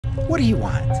What do you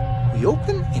want? We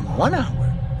open in 1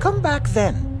 hour. Come back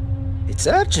then. It's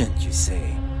urgent, you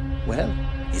say. Well,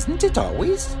 isn't it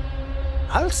always?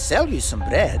 I'll sell you some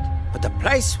bread, but the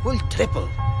price will triple.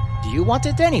 Do you want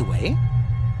it anyway?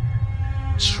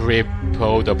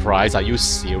 Triple the price? Are you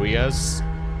serious?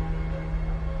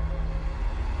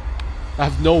 I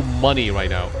have no money right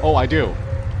now. Oh, I do.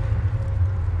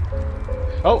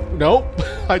 Oh, no,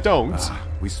 I don't.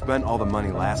 We spent all the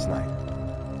money last night.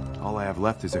 All I have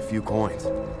left is a few coins.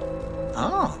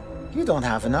 Oh, you don't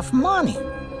have enough money.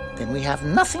 Then we have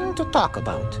nothing to talk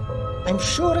about. I'm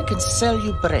sure I can sell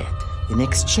you bread in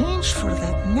exchange for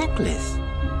that necklace.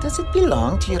 Does it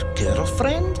belong to your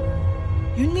girlfriend?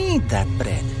 You need that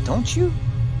bread, don't you?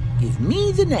 Give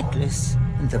me the necklace,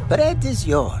 and the bread is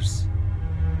yours.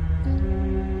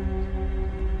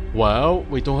 Well,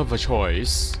 we don't have a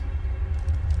choice.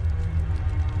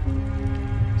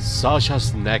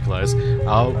 Sasha's necklace.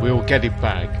 We'll get it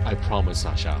back. I promise,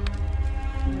 Sasha.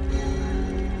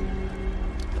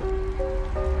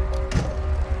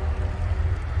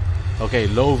 Okay,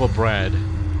 loaf of bread.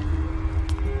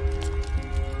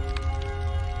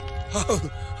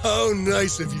 How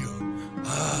nice of you.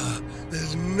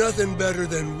 There's nothing better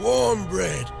than warm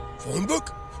bread. Phone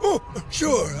book? Oh,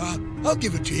 sure, I'll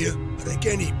give it to you. But I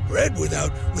can't eat bread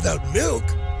without milk.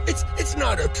 It's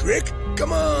not a trick.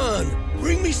 Come on,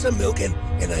 bring me some milk and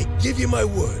I give you my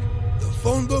word. The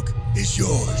phone book is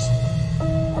yours.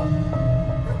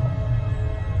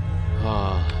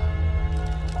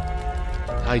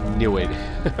 I knew it.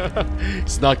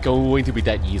 It's not going to be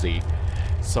that easy.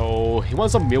 So, he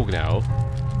wants some milk now.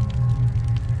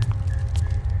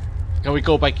 Can we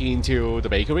go back into the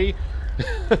bakery?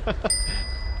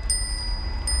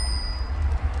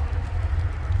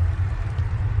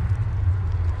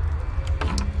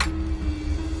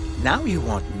 Now you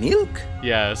want milk?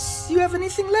 Yes. Do you have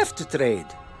anything left to trade?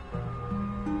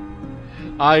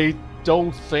 I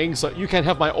don't think so. You can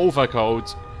have my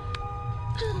overcoat.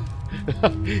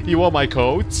 You want my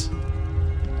coat?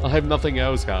 I have nothing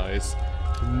else, guys.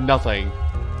 Nothing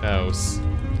else.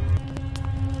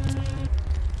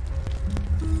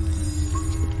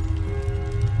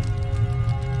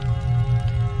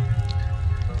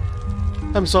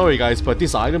 I'm sorry, guys, but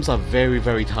these items are very,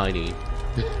 very tiny.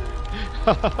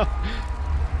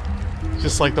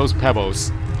 Just like those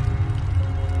pebbles.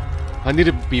 I need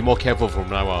to be more careful from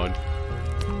now on.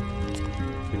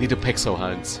 We need to pixel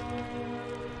hunt.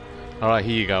 Alright,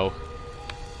 here you go.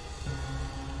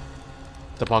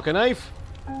 The pocket knife?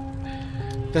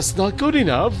 That's not good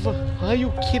enough! Are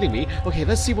you kidding me? Okay,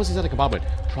 let's see what's inside the compartment.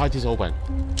 Pry this open.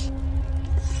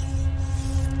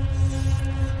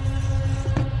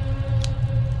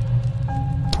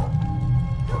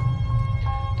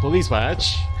 Police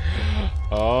badge.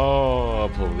 Oh,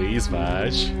 police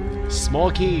badge. Small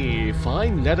key.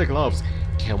 Fine leather gloves.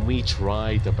 Can we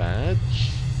try the badge?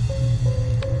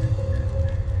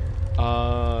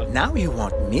 Now you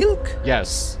want milk?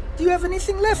 Yes. Do you have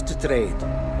anything left to trade?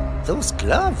 Those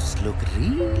gloves look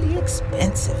really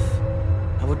expensive.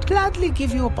 I would gladly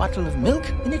give you a bottle of milk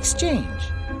in exchange.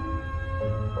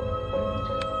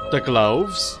 The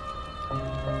gloves?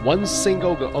 One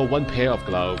pair of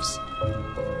gloves.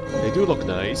 They do look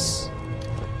nice.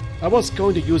 I was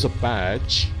going to use a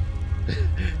badge.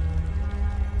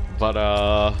 But,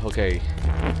 okay.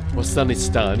 What's done is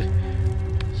done.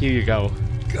 Here you go.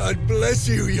 God bless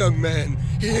you, young man.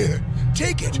 Here,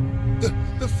 take it.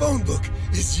 The phone book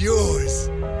is yours.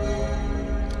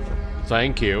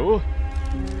 Thank you.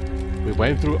 We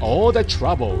went through all that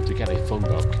trouble to get a phone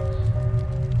book.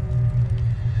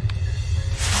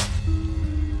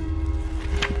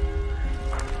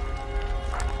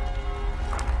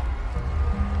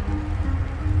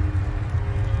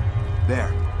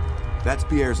 There. That's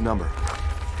Pierre's number.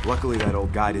 Luckily that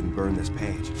old guy didn't burn this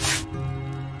page.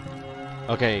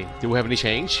 Okay, do we have any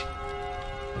change?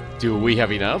 Do we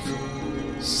have enough?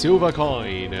 Silver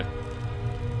coin.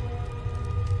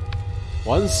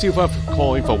 1 silver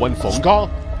coin for 1 phone call?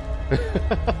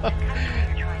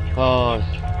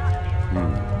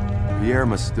 Pierre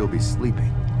must still be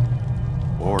sleeping.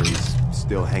 Or he's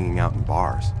still hanging out in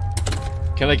bars.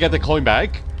 Can I get the coin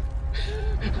back?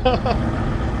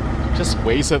 Just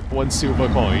wasted 1 silver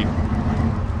coin.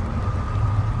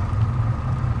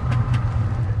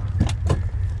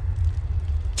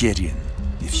 Get in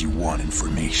if you want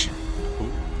information.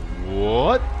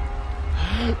 What?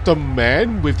 The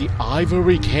man with the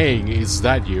ivory cane, is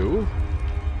that you?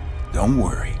 Don't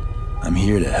worry, I'm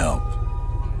here to help.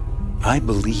 I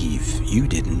believe you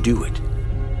didn't do it.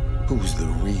 Who's the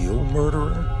real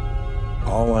murderer?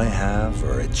 All I have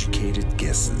are educated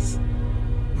guesses.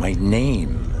 My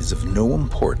name is of no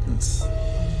importance.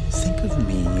 Think of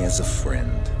me as a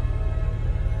friend.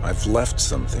 I've left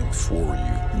something for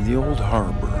you in the old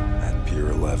harbor at Pier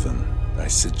 11. I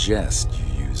suggest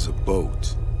you use a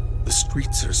boat. The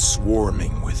streets are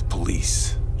swarming with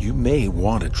police. You may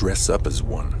want to dress up as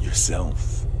one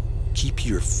yourself. Keep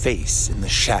your face in the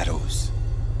shadows.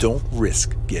 Don't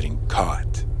risk getting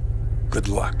caught. Good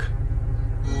luck.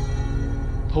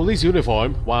 Police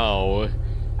uniform? Wow.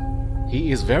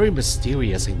 He is very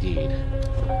mysterious indeed.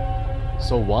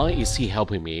 So why is he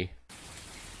helping me?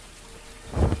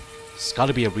 There's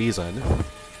gotta be a reason.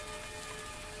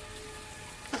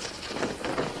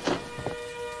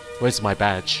 Where's my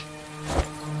badge?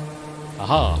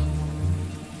 Aha!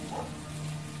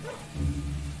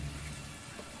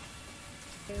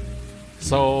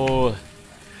 So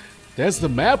there's the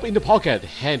map in the pocket.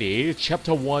 Handy.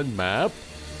 Chapter 1 map.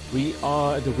 We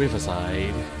are at the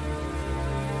riverside.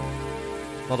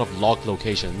 A lot of locked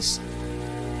locations.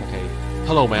 Okay.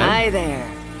 Hello, man. Hi there.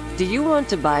 Do you want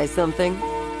to buy something?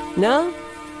 No?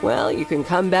 Well, you can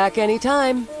come back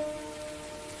anytime.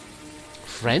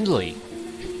 Friendly.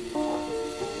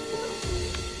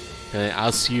 Can I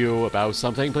ask you about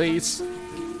something, please?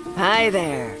 Hi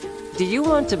there. Do you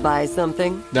want to buy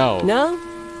something? No. No?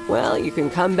 Well, you can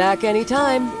come back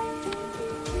anytime.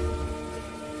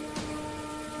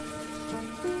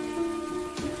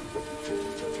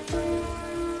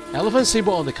 Elephant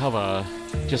symbol on the cover,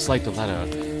 just like the letter.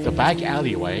 The back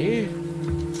alleyway.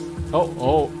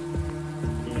 Oh.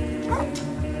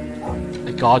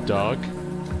 A guard dog.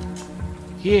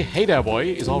 Hey there, boy.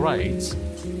 It's alright.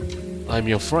 I'm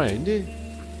your friend.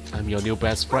 I'm your new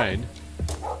best friend.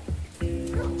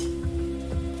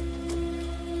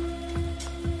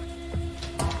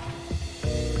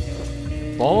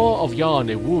 Ball of yarn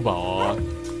and woobar.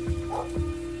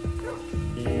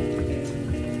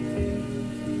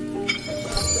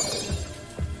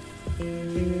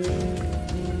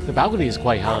 The balcony is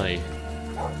quite high,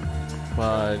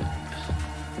 but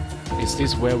is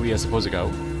this where we are supposed to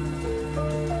go?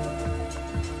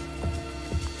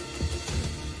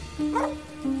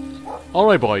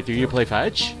 Alright boy, do you play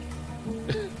fetch?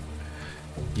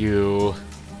 You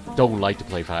don't like to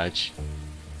play fetch.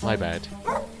 My bad.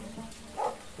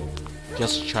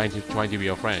 Just trying to be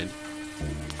your friend.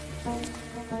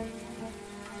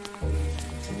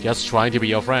 Just trying to be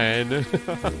your friend.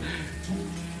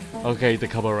 Okay, the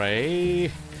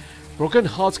cabaret. Broken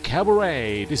Hearts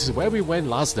Cabaret. This is where we went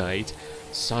last night.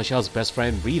 Sasha's best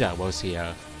friend Rita was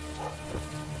here.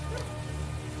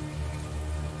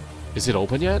 Is it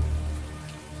open yet?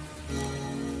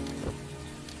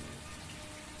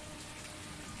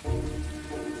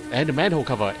 And the manhole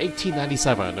cover,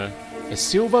 1897. A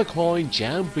silver coin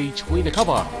jammed between the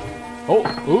cover. Oh,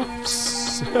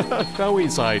 oops. Fell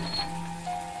inside.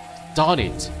 Darn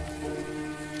it.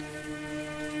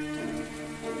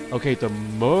 Okay, the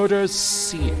murder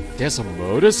scene. There's a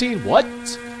murder scene? What?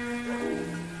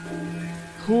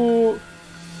 Who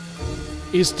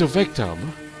is the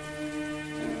victim?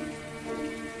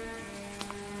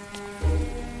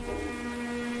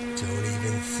 Don't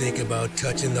even think about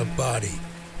touching the body.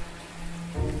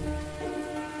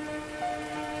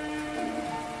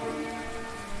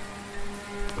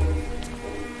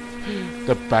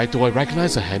 The bag, do I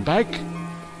recognize a handbag?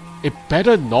 It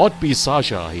better not be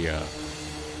Sasha here.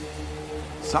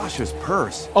 Sasha's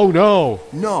purse? Oh no!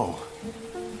 No.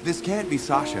 This can't be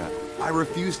Sasha. I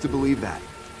refuse to believe that.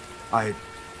 I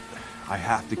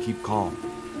have to keep calm.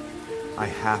 I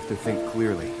have to think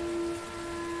clearly.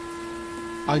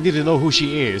 I need to know who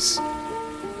she is.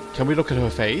 Can we look at her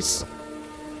face?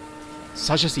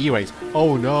 Sasha's earrings.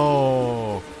 Oh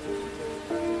no!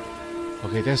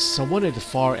 Okay, there's someone at the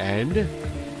far end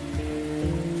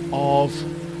of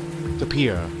the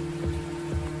pier.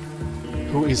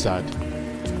 Who is that?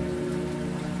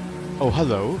 Oh,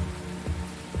 hello.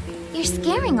 You're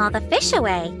scaring all the fish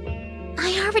away.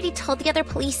 I already told the other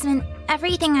policemen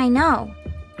everything I know.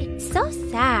 It's so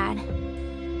sad.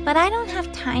 But I don't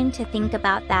have time to think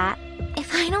about that.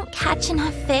 If I don't catch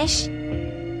enough fish,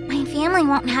 my family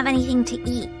won't have anything to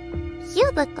eat. You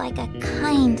look like a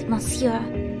kind monsieur.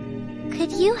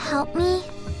 Could you help me?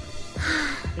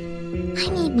 I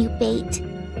need new bait.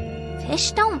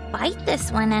 Fish don't bite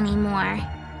this one anymore.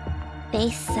 They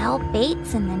sell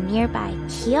baits in the nearby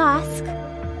kiosk.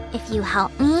 If you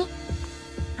help me,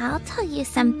 I'll tell you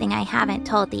something I haven't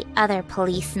told the other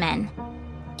policemen.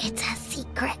 It's a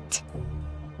secret.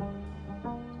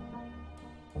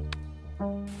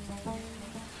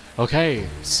 Okay,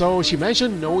 so she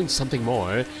mentioned knowing something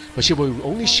more, but she will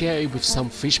only share it with some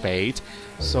fish bait,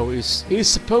 so it's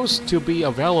supposed to be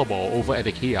available over at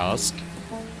the kiosk.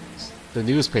 the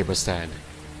newspaper stand.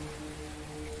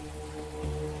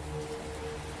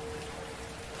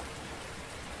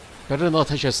 Better not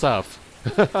touch your stuff.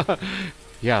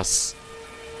 Yes.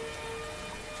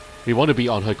 We want to be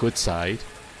on her good side,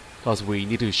 because we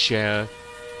need to share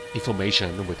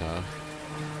information with her.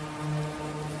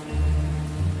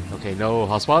 Okay, no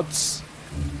hotspots.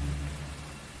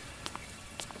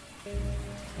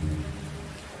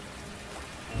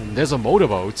 And there's a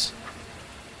motorboat.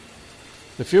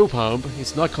 The fuel pump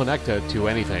is not connected to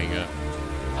anything.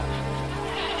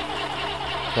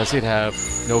 Does it have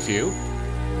no fuel?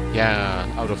 Yeah,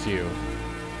 out of fuel.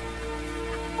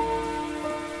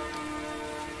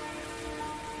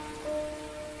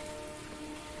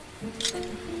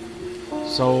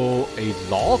 So, a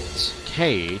locked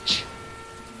cage.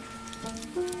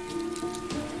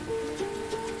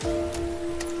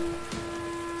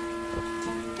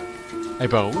 A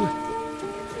bone.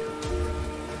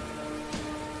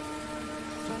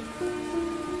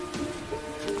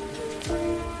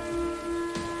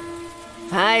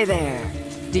 Hi there.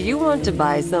 Do you want to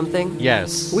buy something?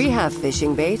 Yes. We have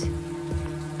fishing bait.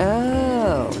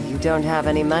 Oh, you don't have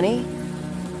any money?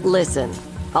 Listen,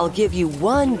 I'll give you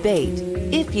one bait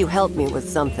if you help me with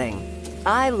something.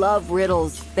 I love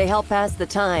riddles. They help pass the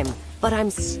time. But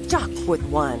I'm stuck with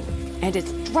one, and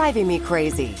it's driving me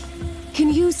crazy.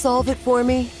 Can you solve it for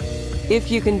me?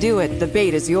 If you can do it, the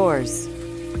bait is yours.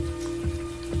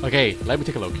 Okay, let me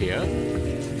take a look here.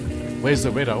 Where's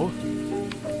the riddle?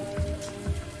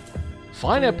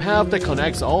 Find a path that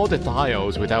connects all the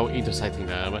tiles without intersecting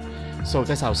them. So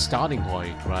that's our starting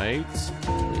point, right?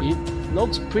 It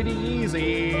looks pretty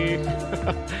easy.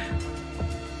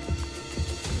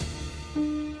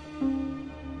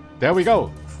 There we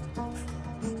go.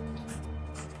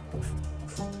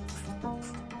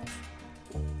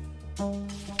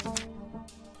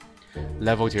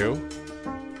 Level 2.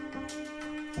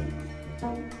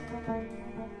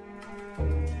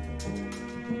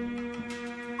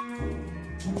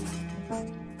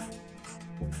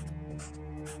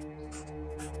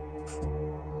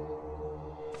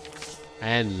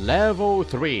 And level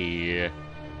 3.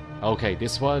 Okay,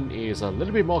 this one is a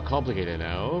little bit more complicated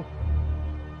now.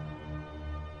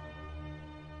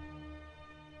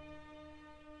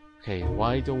 Okay,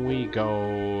 why don't we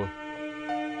go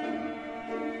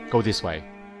this way?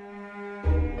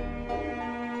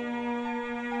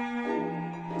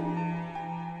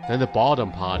 Then the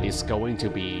bottom part is going to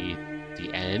be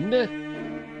the end?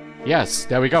 Yes,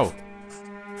 there we go.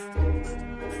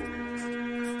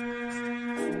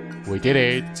 We did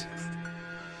it.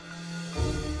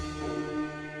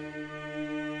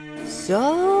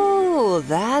 So,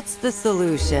 that's the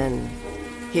solution.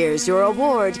 Here's your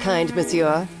award, kind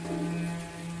monsieur.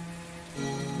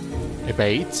 A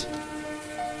bait?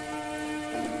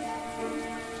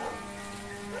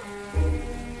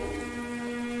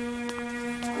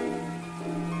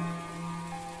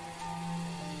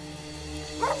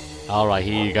 Alright,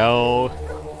 here you go.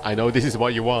 I know this is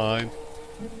what you want.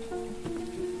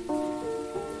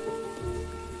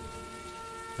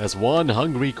 There's one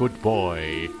hungry good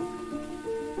boy.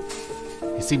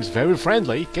 He seems very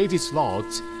friendly. Gate is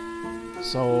locked.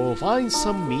 So find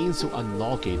some means to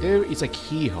unlock it. There is a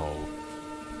keyhole.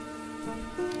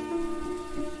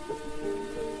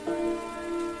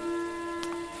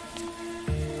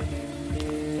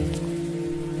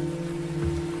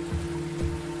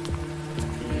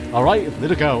 Alright,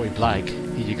 little girl in black.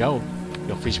 Here you go.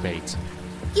 Your fish bait.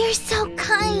 You're so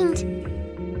kind.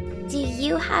 Do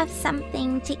you have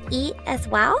something to eat as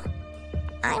well?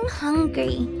 I'm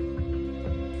hungry.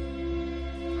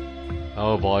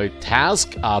 Oh boy,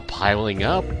 tasks are piling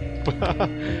up.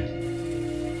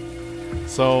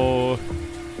 So...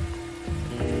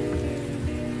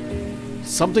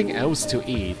 something else to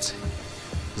eat.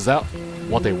 Is that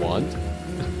what they want?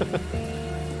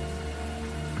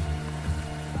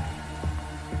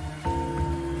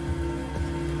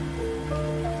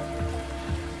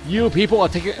 You people are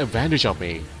taking advantage of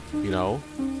me, you know?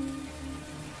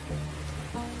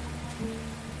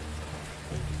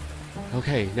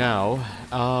 Okay,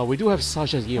 now, we do have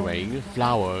such an earring,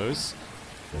 flowers,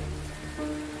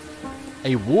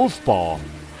 a wolf ball.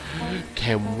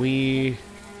 Can we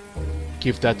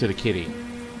give that to the kitty?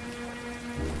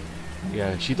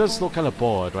 Yeah, she does look kind of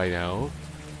bored right now.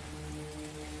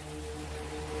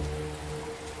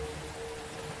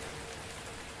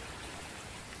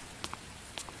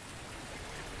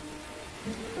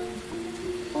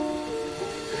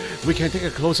 We can take a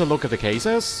closer look at the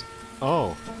cases.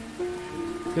 Oh.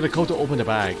 Get a code to open the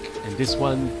bag. And this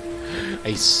one,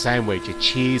 a sandwich, a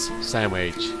cheese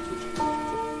sandwich.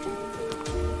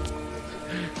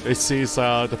 This is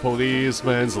the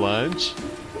policeman's lunch.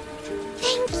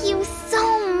 Thank you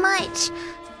so much.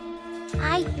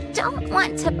 I don't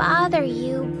want to bother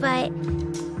you, but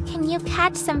can you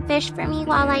catch some fish for me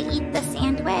while I eat the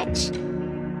sandwich?